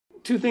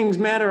Two things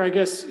matter, I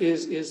guess,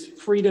 is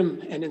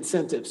freedom and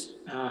incentives.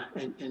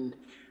 And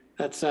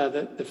that's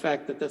the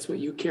fact that that's what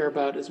you care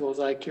about as well as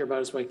I care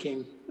about is why I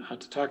came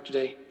to talk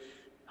today.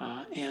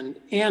 And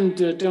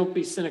don't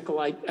be cynical,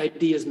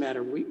 ideas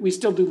matter. We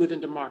still do live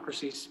in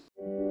democracies.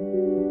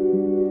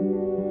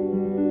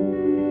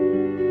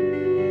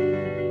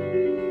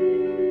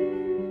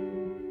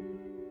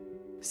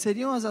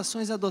 Seriam as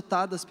ações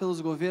adotadas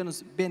pelos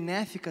governos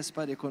benéficas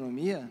para a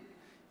economia?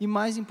 E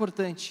mais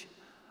importante,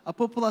 a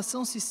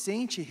população se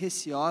sente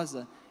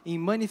receosa em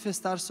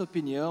manifestar sua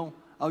opinião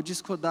ao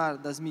discordar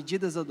das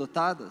medidas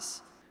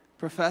adotadas?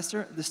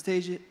 Professor, the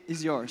stage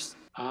is yours.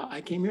 I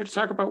came here to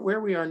talk about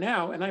where we are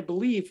now, and I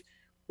believe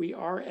we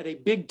are at a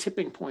big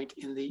tipping point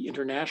in the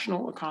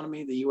international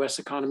economy, the U.S.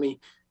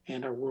 economy,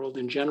 and our world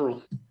in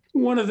general.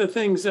 One of the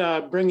things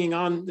bringing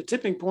on the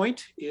tipping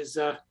point is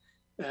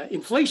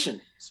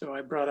inflation. So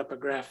I brought up a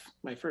graph,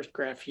 my first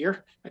graph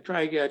here. I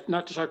try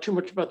not to talk too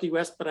much about the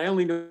US, but I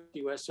only know the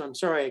US, so I'm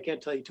sorry I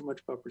can't tell you too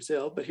much about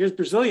Brazil. But here's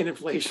Brazilian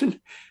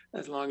inflation,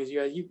 as long as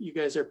you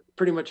guys are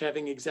pretty much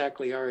having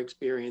exactly our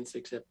experience,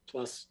 except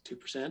plus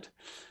 2%.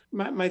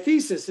 My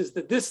thesis is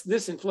that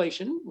this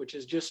inflation, which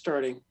is just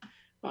starting,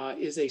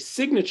 is a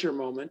signature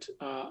moment,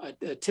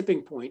 a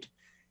tipping point,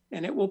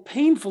 and it will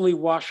painfully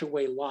wash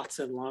away lots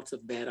and lots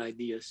of bad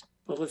ideas.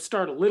 But let's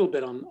start a little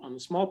bit on the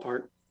small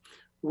part.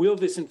 Will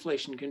this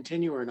inflation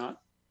continue or not?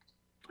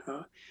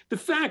 The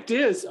fact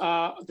is,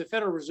 the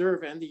Federal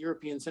Reserve and the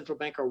European Central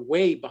Bank are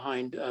way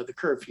behind the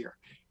curve here.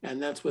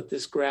 And that's what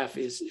this graph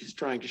is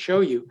trying to show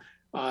you.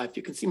 If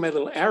you can see my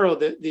little arrow,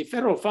 the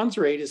federal funds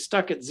rate is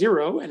stuck at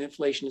 0 and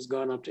inflation has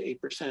gone up to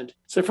 8%.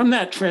 So from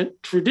that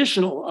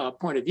traditional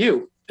point of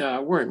view,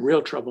 we're in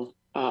real trouble.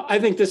 I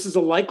think this is a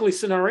likely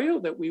scenario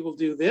that we will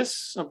do this,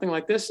 something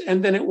like this,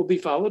 and then it will be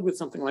followed with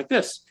something like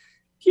this.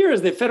 Here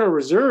is the Federal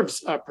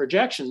Reserve's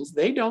projections.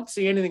 They don't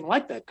see anything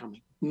like that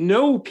coming.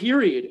 No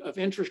period of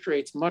interest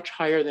rates much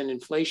higher than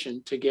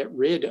inflation to get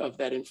rid of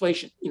that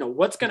inflation. You know,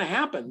 what's going to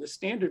happen? The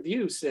standard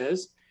view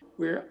says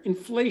where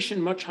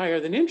inflation much higher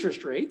than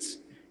interest rates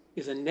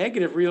is a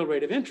negative real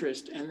rate of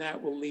interest, and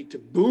that will lead to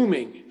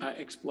booming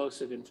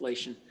explosive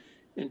inflation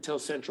until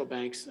central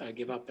banks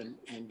give up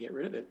and get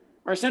rid of it.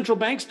 Are central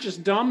banks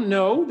just dumb?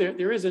 No,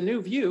 there is a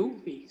new view,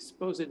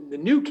 the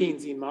new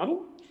Keynesian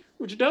model,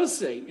 which does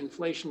say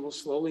inflation will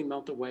slowly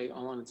melt away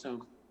all on its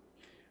own.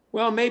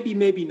 Well,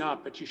 maybe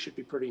not, but you should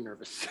be pretty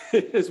nervous,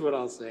 is what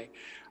I'll say.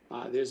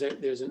 There's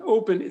an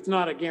open, it's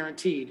not a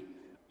guaranteed.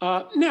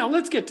 Now,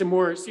 let's get to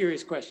more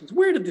serious questions.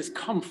 Where did this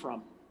come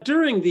from?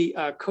 During the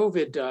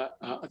COVID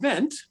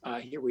event,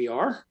 here we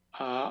are.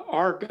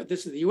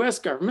 This is the US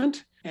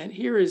government, and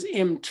here is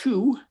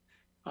M2,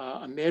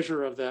 a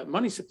measure of the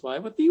money supply.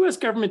 What the US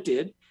government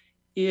did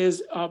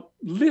is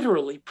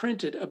literally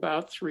printed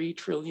about $3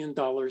 trillion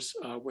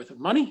worth of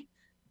money,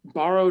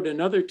 borrowed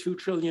another $2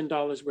 trillion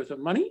worth of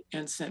money,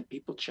 and sent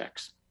people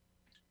checks.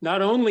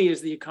 Not only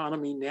is the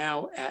economy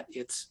now at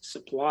its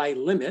supply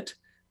limit,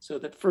 so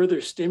that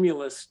further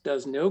stimulus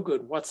does no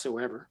good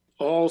whatsoever,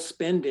 all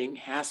spending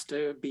has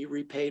to be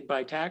repaid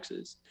by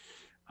taxes.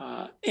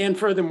 And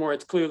furthermore,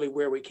 it's clearly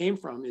where we came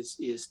from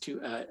is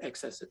to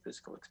excessive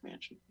fiscal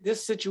expansion.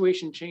 This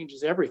situation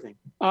changes everything.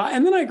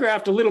 And then I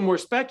graphed a little more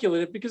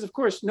speculative because, of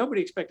course,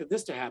 nobody expected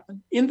this to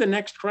happen. In the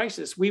next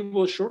crisis, we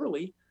will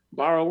surely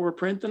borrow or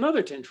print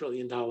another $10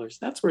 trillion.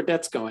 That's where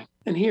debt's going.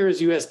 And here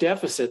is U.S.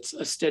 deficits,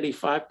 a steady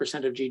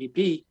 5% of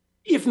GDP,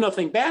 if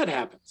nothing bad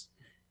happens.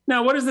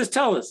 Now, what does this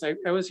tell us?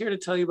 I was here to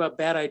tell you about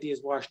bad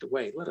ideas washed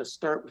away. Let us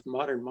start with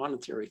modern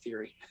monetary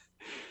theory.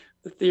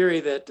 The theory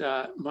that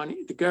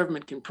the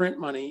government can print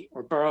money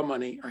or borrow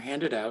money or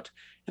hand it out,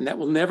 and that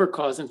will never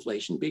cause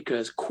inflation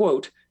because,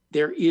 quote,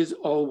 there is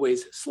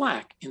always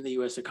slack in the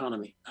US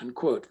economy,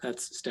 unquote.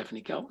 That's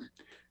Stephanie Kelton.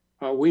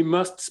 We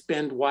must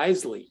spend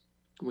wisely.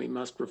 We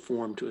must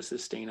reform to a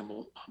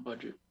sustainable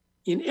budget.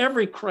 In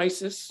every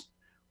crisis,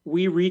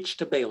 we reach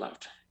to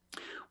bailout.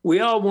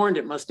 We all warned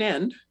it must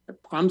end. There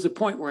comes a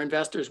point where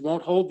investors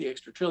won't hold the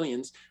extra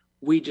trillions.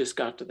 We just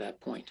got to that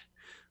point.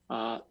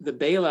 The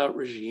bailout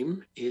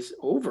regime is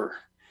over.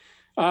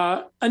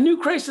 A new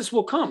crisis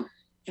will come.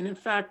 And in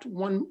fact,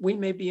 we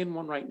may be in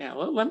one right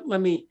now.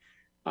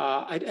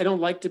 I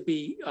don't like to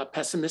be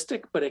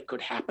pessimistic, but it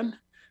could happen.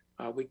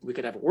 We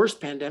could have a worse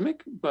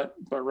pandemic, but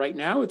right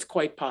now it's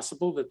quite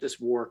possible that this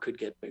war could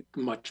get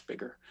much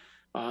bigger.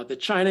 That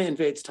China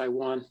invades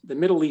Taiwan, the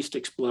Middle East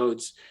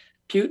explodes,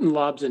 Putin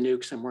lobs a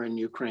nuke somewhere in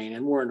Ukraine,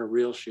 and we're in a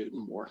real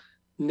shooting war.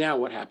 Now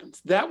what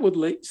happens? That would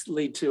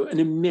lead to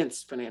an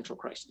immense financial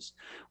crisis.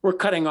 We're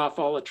cutting off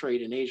all the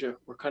trade in Asia.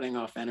 We're cutting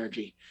off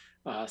energy.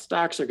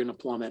 Stocks are going to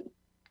plummet.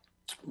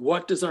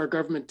 What does our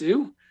government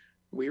do?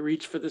 We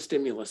reach for the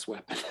stimulus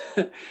weapon.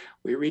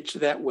 We reach to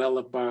that well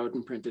of borrowed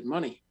and printed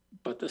money,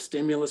 but the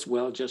stimulus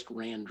well just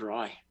ran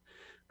dry.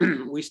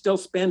 We still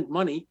spend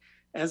money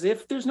as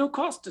if there's no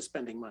cost to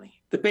spending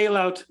money. The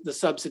bailout, the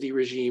subsidy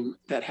regime,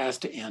 that has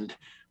to end.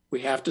 We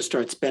have to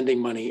start spending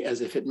money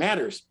as if it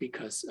matters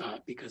because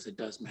it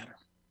does matter.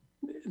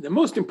 The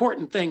most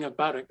important thing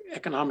about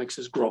economics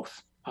is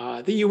growth.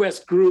 The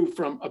US grew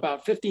from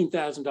about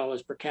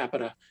 $15,000 per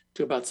capita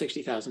to about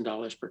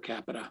 $60,000 per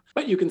capita.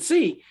 But you can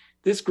see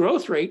this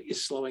growth rate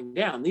is slowing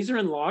down. These are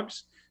in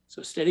logs,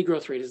 so steady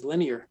growth rate is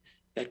linear.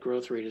 That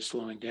growth rate is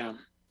slowing down.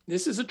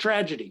 This is a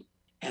tragedy.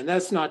 And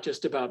that's not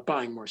just about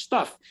buying more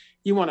stuff.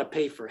 You want to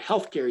pay for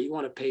healthcare, you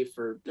want to pay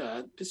for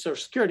Social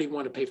Security, you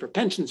want to pay for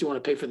pensions, you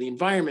want to pay for the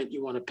environment,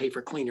 you want to pay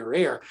for cleaner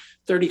air.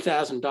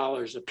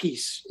 $30,000 a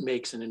piece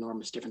makes an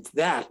enormous difference.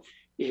 That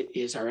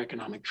is our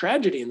economic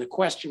tragedy. And the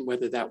question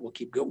whether that will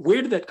keep going,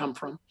 where did that come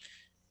from?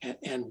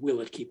 And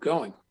will it keep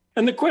going?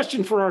 And the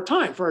question for our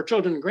time, for our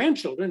children and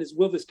grandchildren, is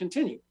will this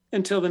continue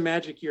until the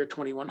magic year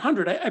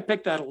 2100? I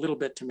picked that a little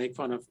bit to make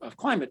fun of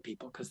climate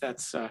people, because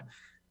that's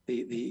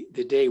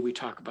the day we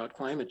talk about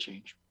climate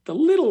change. The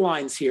little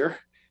lines here,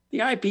 the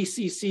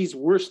IPCC's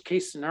worst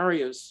case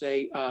scenarios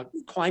say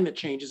climate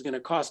change is going to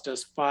cost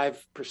us 5%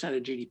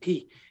 of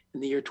GDP in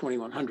the year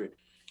 2100.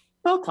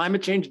 Well,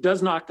 climate change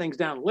does knock things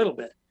down a little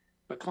bit,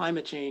 but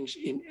climate change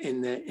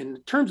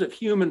in terms of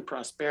human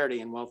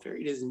prosperity and welfare,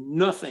 it is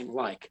nothing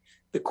like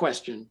the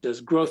question, does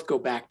growth go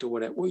back to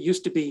what it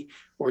used to be,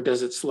 or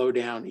does it slow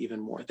down even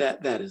more?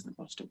 That is the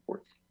most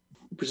important.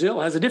 Brazil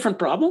has a different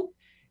problem.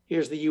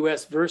 Here's the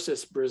US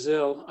versus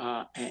Brazil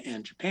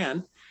and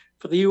Japan.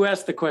 For the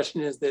US, the question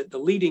is that the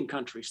leading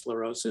country,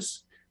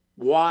 sclerosis.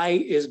 Why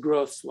is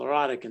growth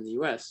sclerotic in the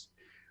US?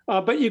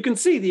 But you can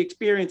see the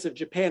experience of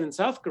Japan and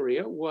South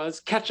Korea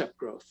was catch-up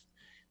growth.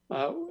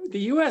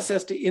 The US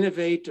has to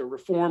innovate or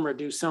reform or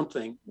do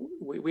something.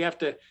 We have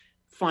to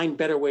find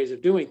better ways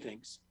of doing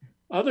things.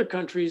 Other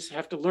countries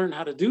have to learn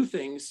how to do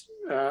things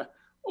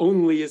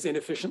only as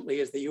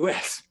inefficiently as the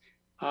US.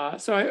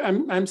 So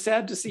I'm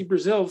sad to see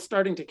Brazil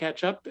starting to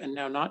catch up and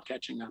now not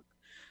catching up.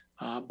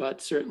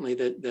 But certainly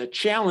the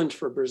challenge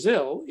for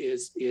Brazil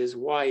is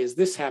why is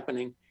this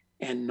happening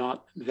and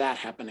not that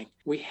happening?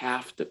 We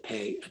have to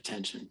pay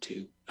attention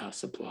to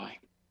supply.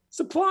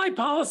 Supply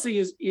policy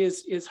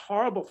is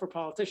horrible for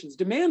politicians.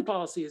 Demand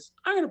policy is,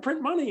 I'm going to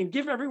print money and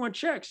give everyone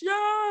checks.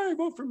 Yay,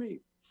 vote for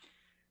me.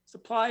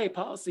 Supply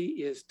policy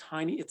is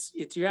tiny.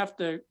 It's you have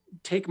to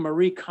take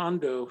Marie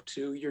Kondo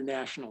to your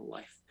national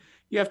life.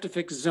 You have to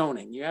fix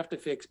zoning. You have to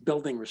fix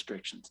building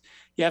restrictions.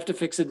 You have to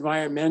fix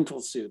environmental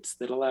suits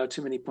that allow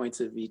too many points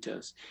of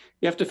vetoes.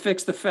 You have to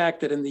fix the fact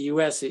that in the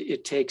US,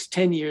 it takes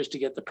 10 years to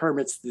get the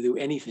permits to do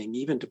anything,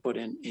 even to put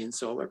in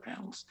solar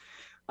panels.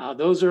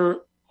 Those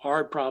are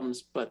hard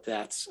problems, but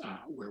that's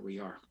where we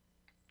are.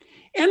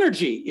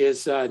 Energy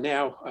is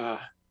now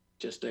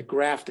just a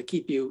graph to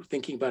keep you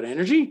thinking about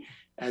energy.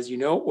 As you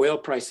know, oil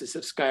prices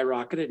have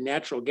skyrocketed.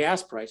 Natural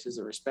gas prices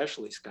are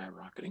especially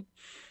skyrocketing.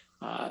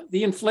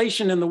 The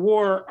inflation and the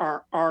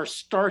war are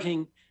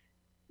starting.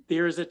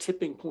 There is a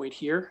tipping point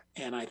here,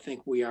 and I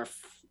think we are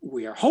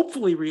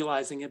hopefully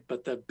realizing it,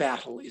 but the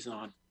battle is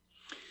on.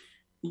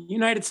 The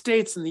United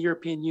States and the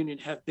European Union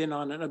have been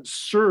on an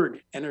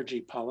absurd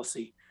energy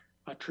policy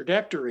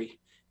trajectory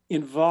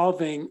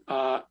involving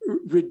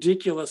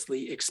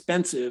ridiculously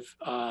expensive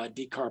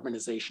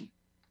decarbonization.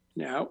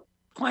 Now,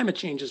 climate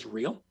change is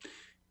real.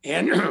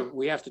 And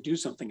we have to do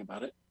something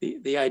about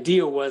it. The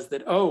idea was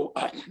that,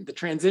 the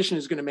transition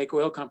is going to make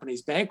oil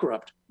companies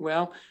bankrupt.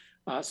 Well,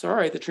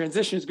 sorry, the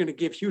transition is going to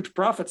give huge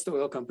profits to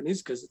oil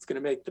companies because it's going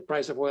to make the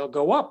price of oil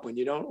go up. When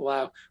you don't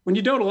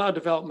allow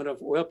development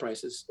of oil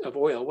prices,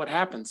 what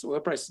happens? Oil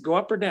prices go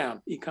up or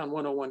down? Econ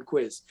 101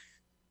 quiz.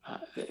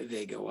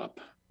 They go up.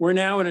 We're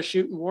now in a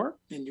shooting war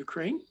in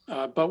Ukraine,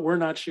 but we're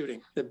not shooting.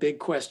 The big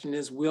question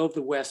is, will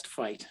the West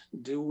fight?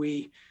 Do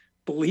we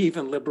believe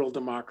in liberal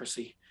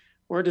democracy?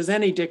 Or does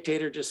any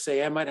dictator just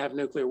say, I might have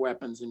nuclear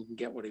weapons and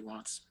get what he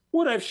wants?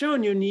 What I've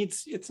shown you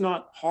it's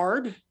not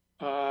hard.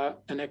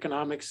 An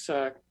economics,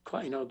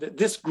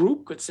 this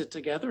group could sit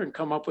together and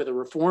come up with a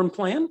reform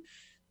plan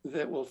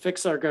that will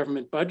fix our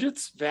government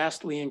budgets,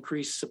 vastly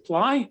increase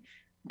supply,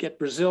 get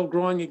Brazil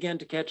growing again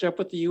to catch up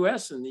with the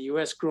US, and the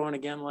US growing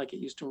again like it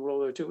used to in World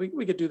War II.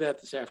 We could do that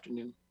this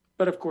afternoon.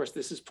 But of course,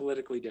 this is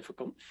politically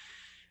difficult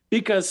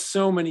because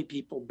so many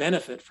people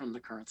benefit from the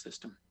current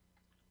system.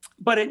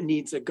 But it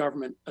needs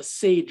a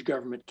sage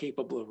government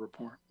capable of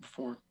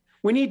reform.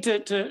 We need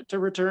to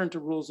return to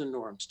rules and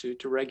norms, to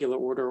regular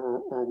order,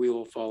 or we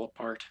will fall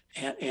apart.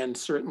 And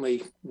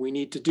certainly we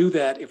need to do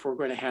that if we're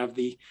going to have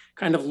the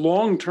kind of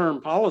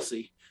long-term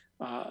policy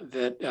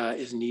that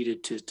is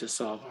needed to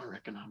solve our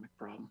economic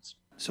problems.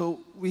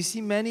 So we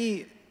see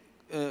many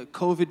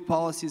COVID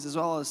policies as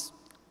well as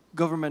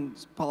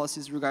government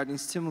policies regarding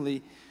stimuli.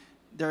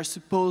 They're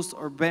supposed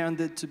or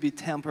branded to be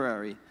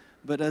temporary.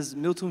 But as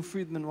Milton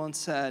Friedman once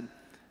said,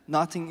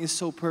 nothing is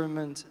so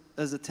permanent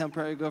as a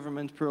temporary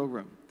government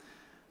program.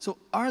 So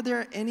are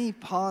there any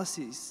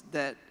policies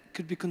that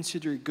could be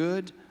considered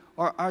good,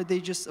 or are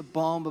they just a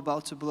bomb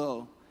about to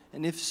blow?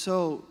 And if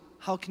so,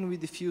 how can we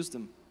defuse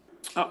them?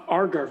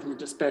 Our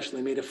government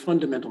especially made a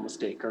fundamental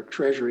mistake, our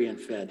Treasury and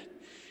Fed,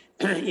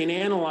 in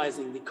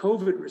analyzing the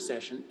COVID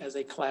recession as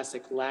a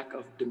classic lack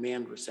of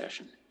demand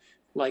recession,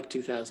 like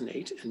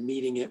 2008, and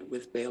meeting it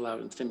with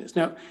bailout and stimulus.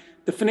 Now,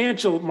 the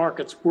financial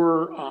markets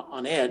were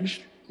on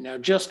edge Now,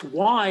 just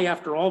why,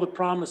 after all the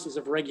promises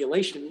of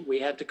regulation, we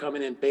had to come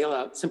in and bail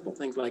out simple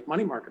things like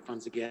money market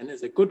funds again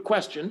is a good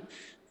question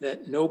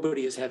that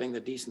nobody is having the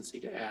decency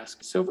to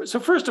ask. So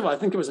first of all, I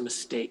think there was a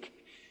mistake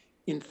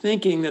in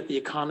thinking that the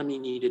economy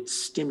needed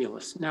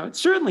stimulus. Now, it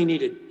certainly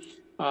needed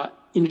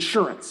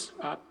insurance.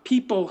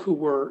 People who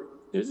were,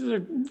 there's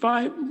a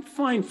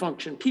fine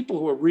function, people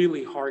who were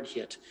really hard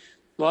hit,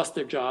 lost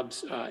their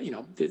jobs,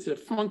 there's a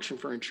function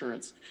for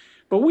insurance.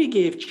 But we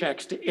gave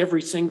checks to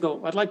every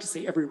single, I'd like to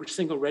say every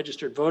single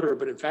registered voter,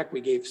 but in fact,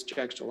 we gave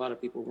checks to a lot of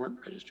people who weren't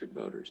registered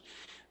voters.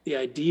 The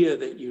idea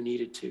that you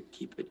needed to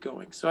keep it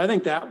going. So I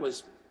think that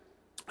was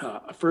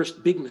a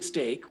first big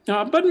mistake.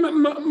 But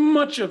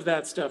much of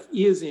that stuff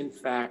is, in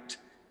fact,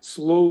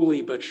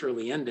 slowly but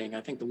surely ending.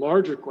 I think the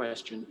larger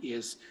question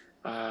is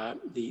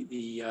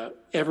the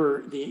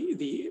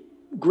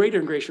greater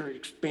and greater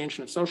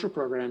expansion of social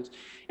programs,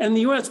 and in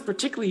the US,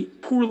 particularly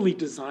poorly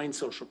designed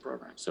social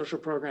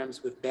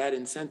programs with bad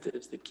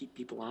incentives that keep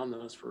people on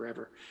those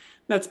forever.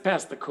 That's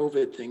past the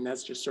COVID thing.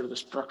 That's just sort of the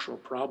structural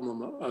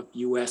problem of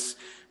US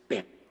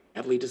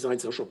badly designed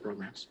social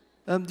programs.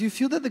 Do you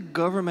feel that the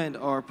government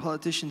or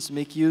politicians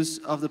make use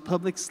of the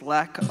public's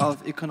lack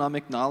of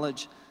economic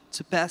knowledge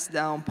to pass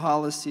down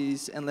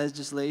policies and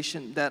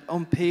legislation that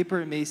on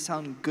paper may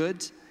sound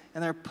good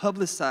and are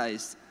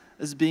publicized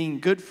as being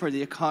good for the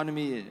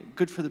economy,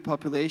 good for the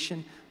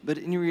population, but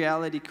in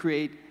reality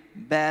create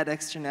bad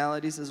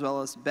externalities as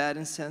well as bad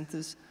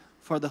incentives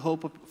for the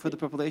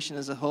population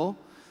as a whole?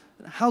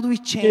 How do we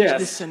change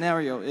this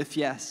scenario if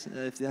the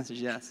answer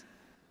is yes?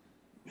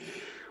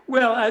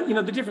 Well,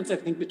 the difference, I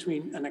think,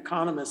 between an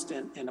economist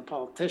and a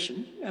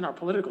politician and our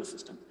political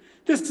system,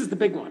 this is the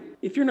big one.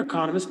 If you're an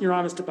economist and you're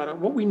honest about it,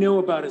 what we know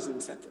about is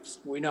incentives.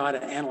 We know how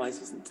to analyze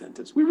these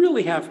incentives. We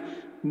really have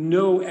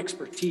no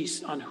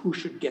expertise on who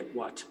should get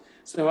what.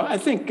 So I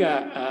think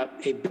a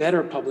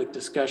better public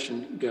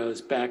discussion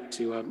goes back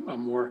to a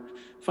more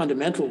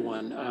fundamental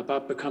one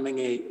about becoming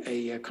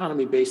a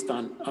economy based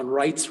on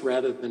rights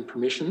rather than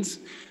permissions.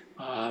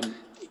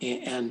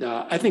 And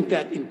I think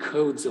that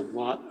encodes a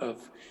lot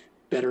of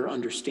better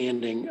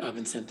understanding of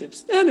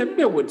incentives. And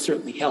it would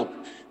certainly help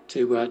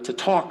to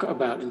talk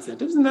about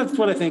incentives. And that's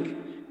what I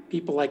think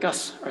people like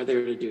us are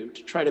there to do,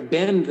 to try to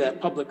bend that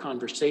public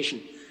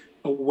conversation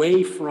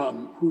away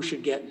from who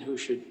should get and who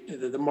should,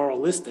 the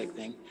moralistic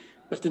thing,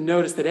 but to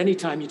notice that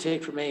anytime you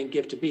take from A and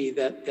give to B,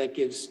 that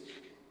gives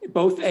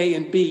both A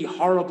and B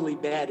horribly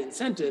bad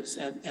incentives,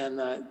 and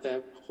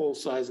the whole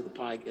size of the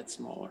pie gets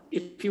smaller.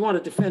 If you want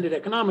to defend it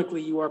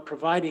economically, you are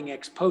providing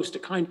ex post a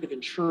kind of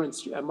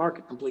insurance,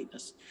 market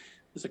completeness.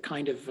 There's a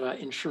kind of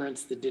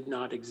insurance that did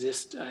not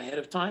exist ahead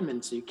of time,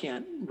 and so you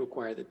can't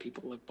require that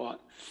people have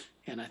bought.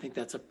 And I think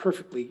that's a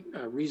perfectly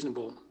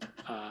reasonable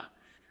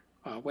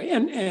way.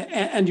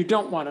 And you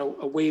don't want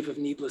a wave of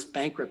needless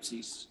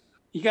bankruptcies.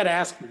 You got to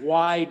ask,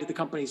 why do the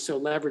companies so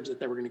leverage that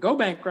they were going to go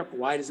bankrupt?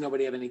 Why does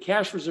nobody have any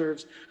cash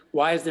reserves?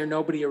 Why is there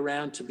nobody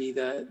around to be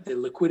the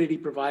liquidity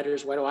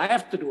providers? Why do I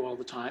have to do all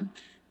the time?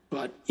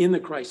 But in the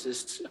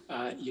crisis,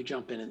 you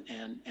jump in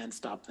and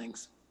stop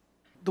things.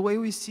 The way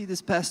we see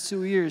this past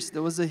 2 years,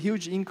 there was a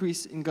huge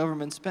increase in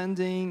government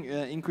spending,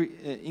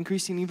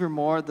 increasing even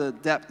more the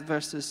debt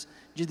versus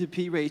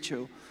GDP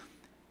ratio.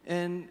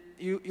 And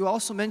you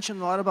also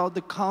mentioned a lot about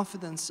the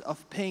confidence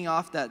of paying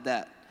off that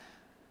debt.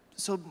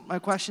 So my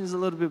question is a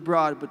little bit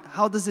broad, but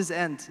how does this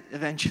end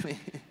eventually?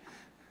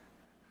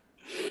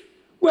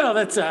 Well,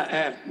 that's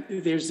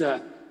there's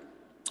a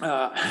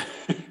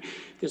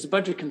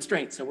bunch of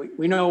constraints. So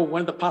we know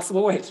one of the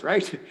possible ways,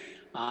 right?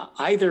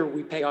 Either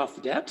we pay off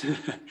the debt,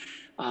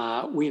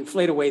 we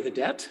inflate away the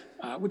debt,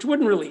 which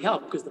wouldn't really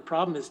help, because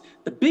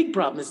the big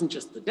problem isn't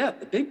just the debt.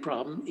 The big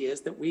problem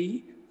is that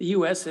the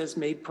U.S. has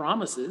made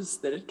promises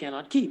that it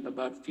cannot keep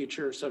about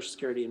future Social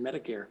Security and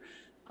Medicare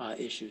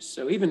issues.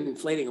 So even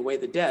inflating away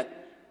the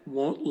debt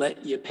won't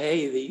let you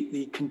pay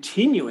the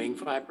continuing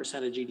 5%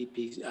 of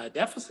GDP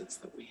deficits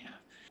that we have.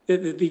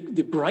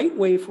 The bright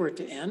way for it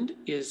to end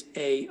is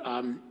a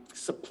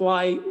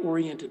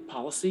supply-oriented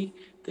policy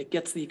that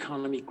gets the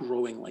economy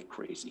growing like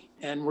crazy.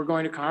 And we're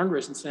going to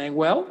Congress and saying,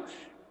 well,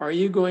 are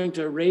you going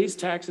to raise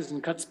taxes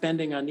and cut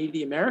spending on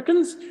needy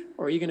Americans,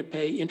 or are you going to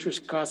pay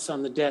interest costs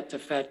on the debt to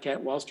fat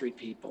cat Wall Street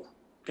people?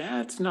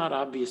 That's not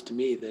obvious to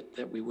me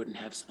that we wouldn't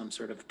have some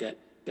sort of debt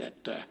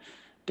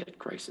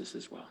crisis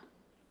as well.